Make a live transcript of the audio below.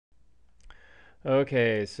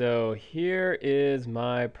Okay, so here is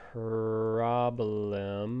my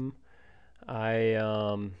problem. I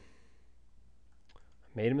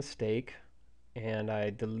made a mistake and I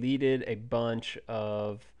deleted a bunch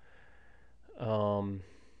of um,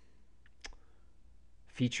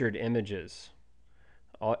 featured images.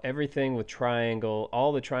 Everything with triangle,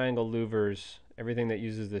 all the triangle louvers, everything that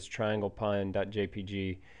uses this triangle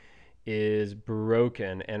pine.jpg is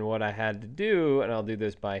broken. And what I had to do, and I'll do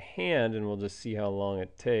this by hand, and we'll just see how long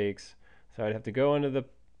it takes. So I'd have to go into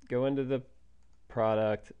the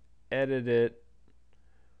product, edit it,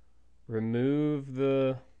 remove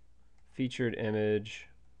the featured image,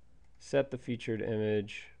 set the featured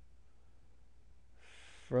image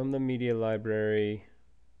from the media library,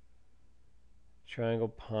 triangle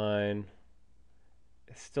pine.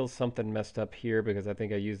 It's still something messed up here because I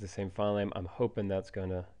think I used the same file name. I'm hoping that's going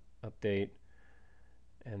to update,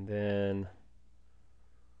 and then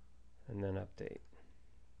update.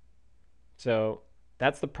 So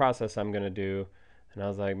that's the process I'm going to do. And I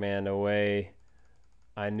was like, man, no way.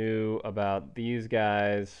 I knew about these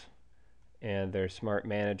guys and their Smart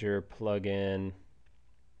Manager plugin.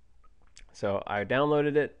 So I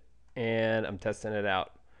downloaded it and I'm testing it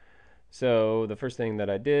out. So the first thing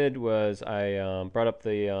that I did was I brought up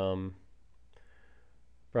the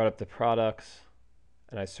products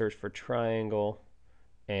and I searched for triangle,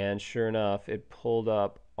 and sure enough, it pulled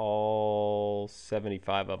up all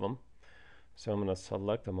 75 of them. So I'm going to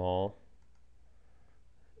select them all,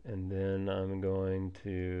 and then I'm going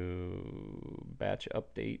to batch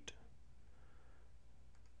update,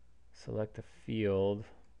 select the field,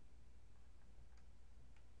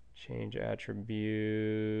 change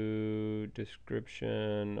attribute,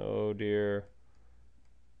 description. Oh dear,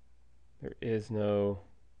 there is no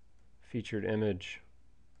featured image.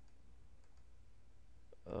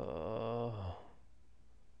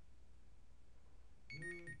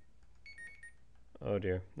 Oh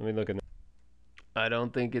dear, let me look at that. I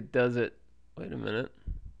don't think it does it. Wait a minute.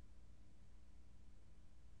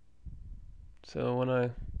 So when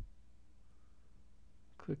I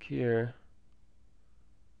click here,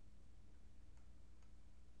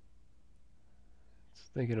 it's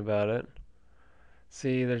thinking about it.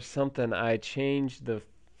 See, there's something. I changed the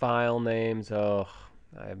file names. Oh,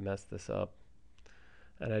 I messed this up.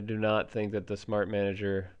 And I do not think that the Smart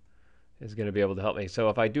Manager is going to be able to help me. So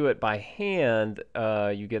if I do it by hand,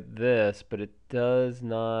 you get this, but it does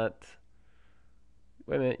not.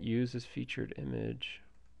 Wait a minute. Use this featured image.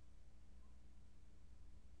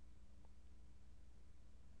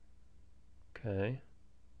 Okay.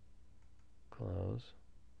 Close.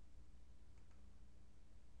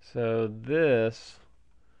 So this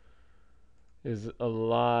is a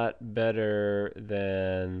lot better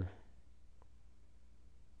than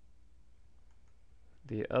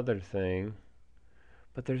the other thing,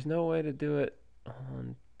 but there's no way to do it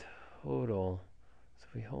on total. So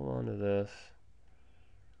if we hold on to this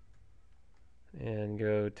and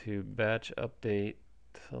go to batch update,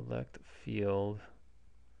 select field,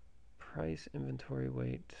 price, inventory,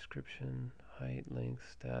 weight, description, height, length,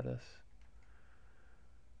 status,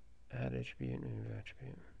 add attribute, new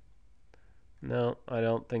attribute. No, I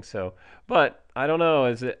don't think so. But I don't know.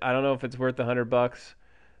 I don't know if it's worth $100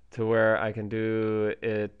 to where I can do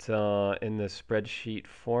it in the spreadsheet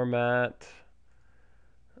format.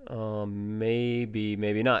 Maybe,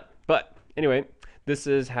 maybe not. But anyway, this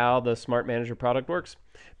is how the Smart Manager product works.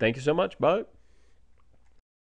 Thank you so much. Bye.